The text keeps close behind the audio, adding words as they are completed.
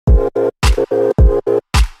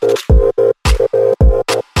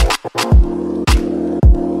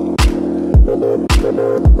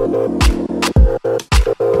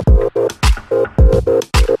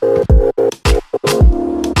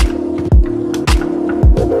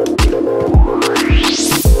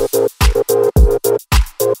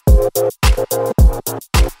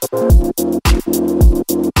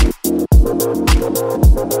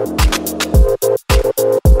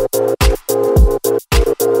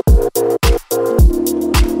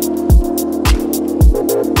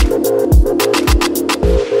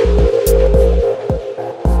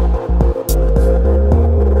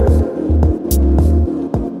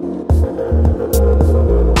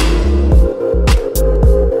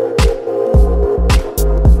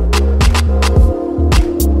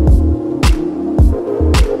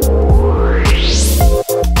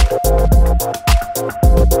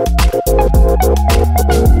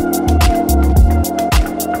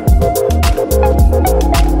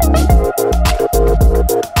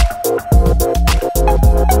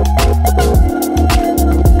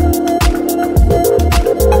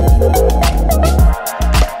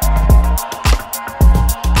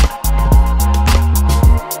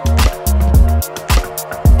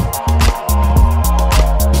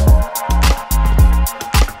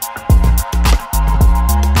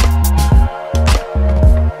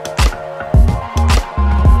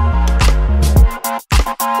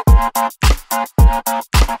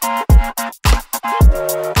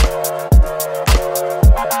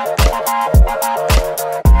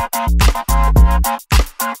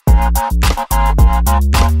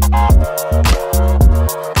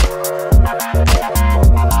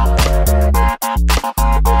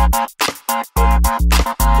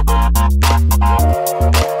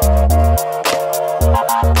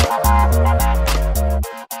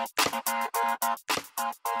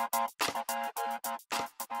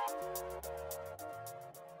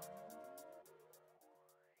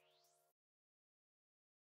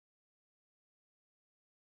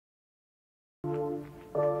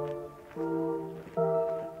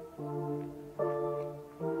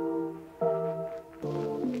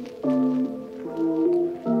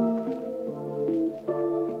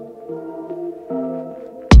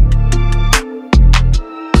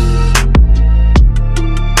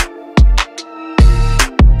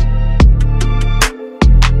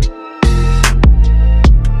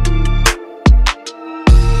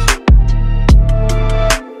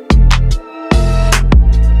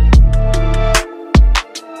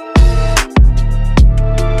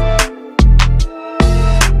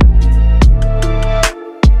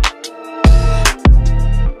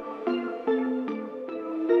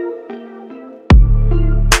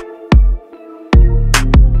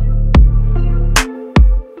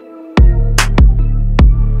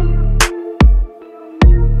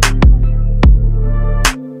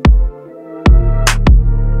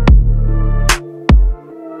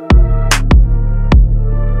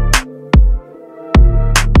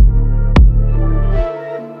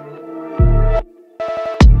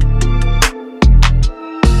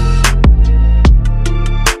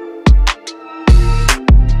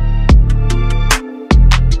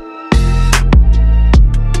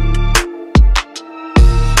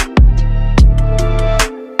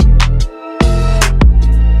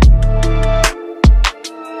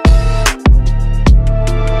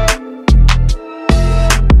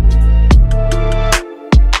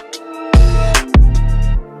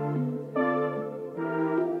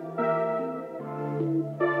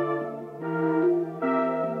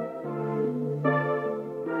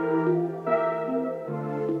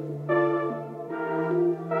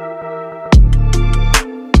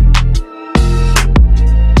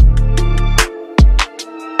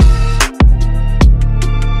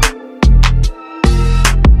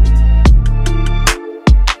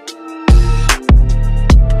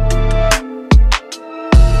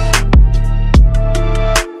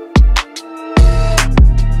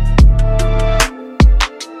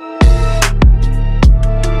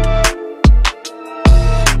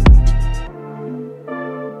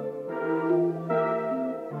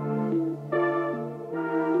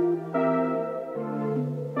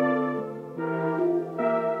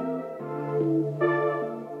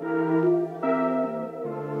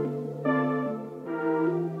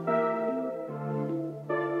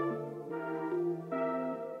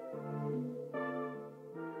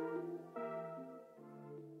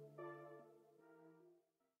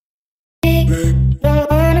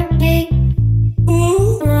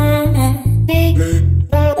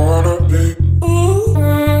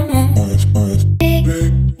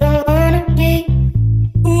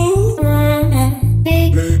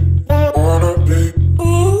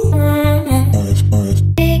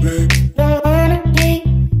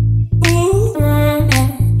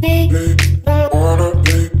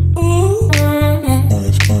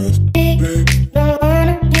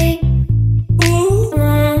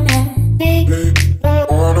Big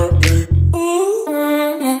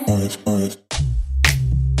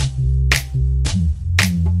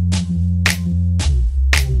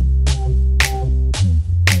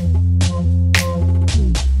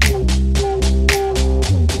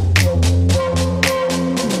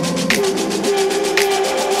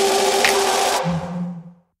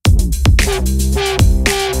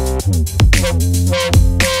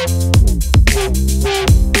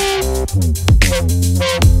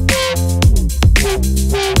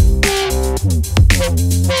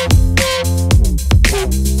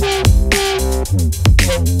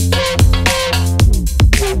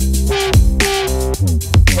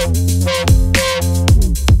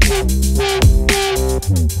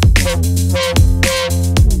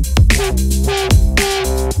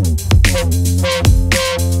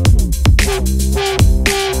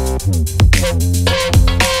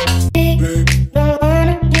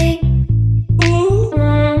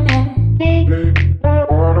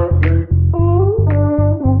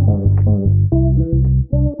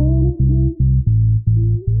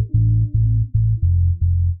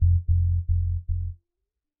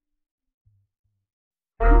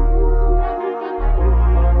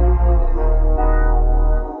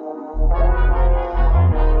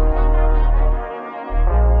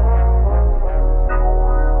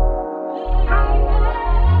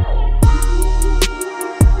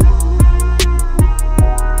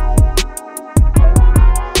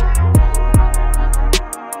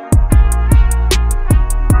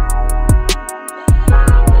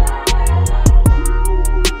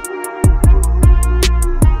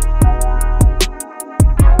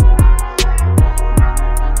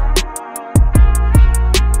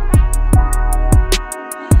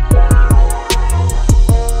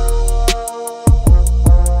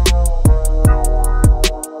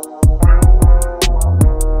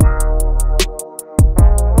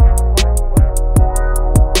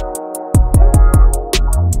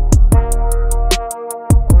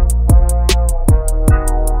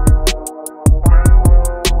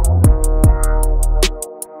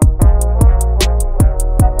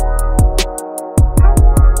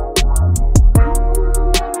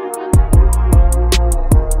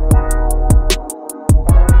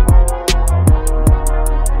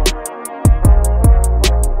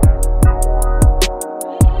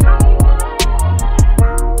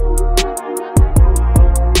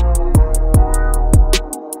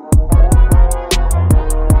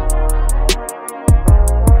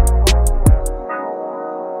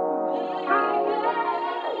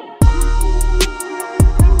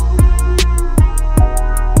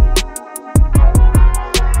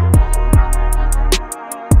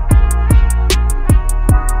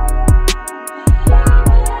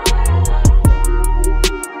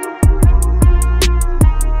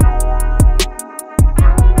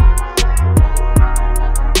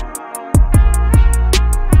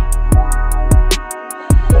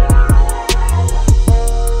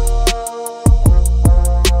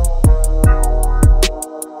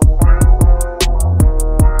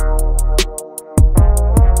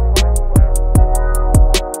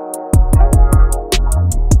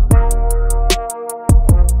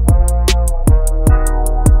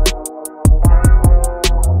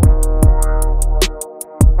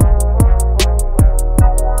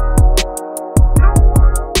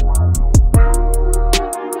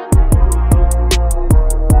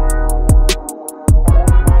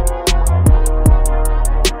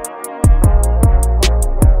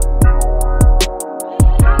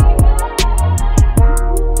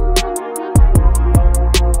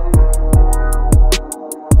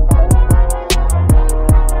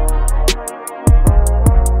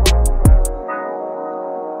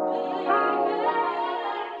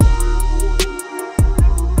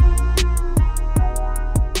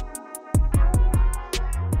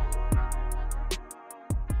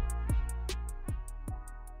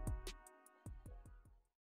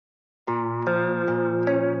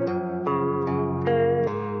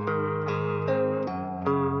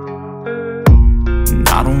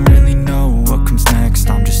I don't really know what comes next,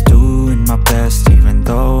 I'm just doing my best, even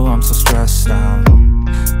though I'm so stressed out.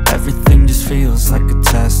 Everything just feels like a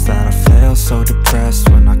test that I fail, so depressed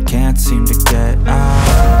when I can't seem to get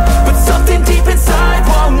out. But something deep inside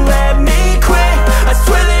won't let me quit. I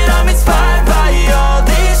swear that I'm inspired by all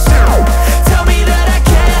this shit. Tell me that I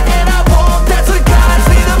can and I won't, that's what guides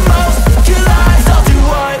me the most. Your lies, I'll do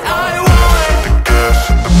what I want. The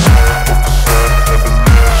gas in the middle of the set, heaven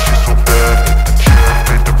is, she's so bad, hit the gym,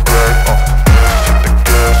 made the bread, hit the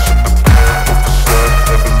gas in the middle of the set,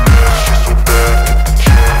 heaven is, she's so bad, hit the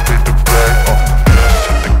gym, made the bread,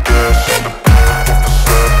 hit the gas in the middle of the set,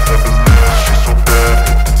 heaven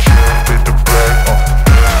is, she's so bad, hit the gym, made the bread, hit the gas in the middle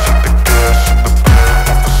of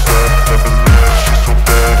the set, heaven is, she's so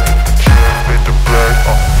bad, hit the gym, made the bread.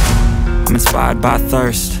 I'm inspired by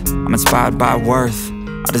thirst, I'm inspired by worth.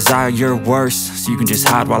 I desire your worst, so you can just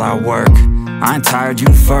hide while I work. I ain't tired,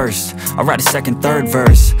 you first. I'll write a second, third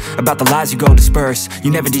verse about the lies you go disperse.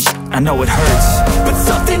 You never did shit, I know it hurts, but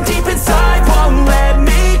something deep inside won't let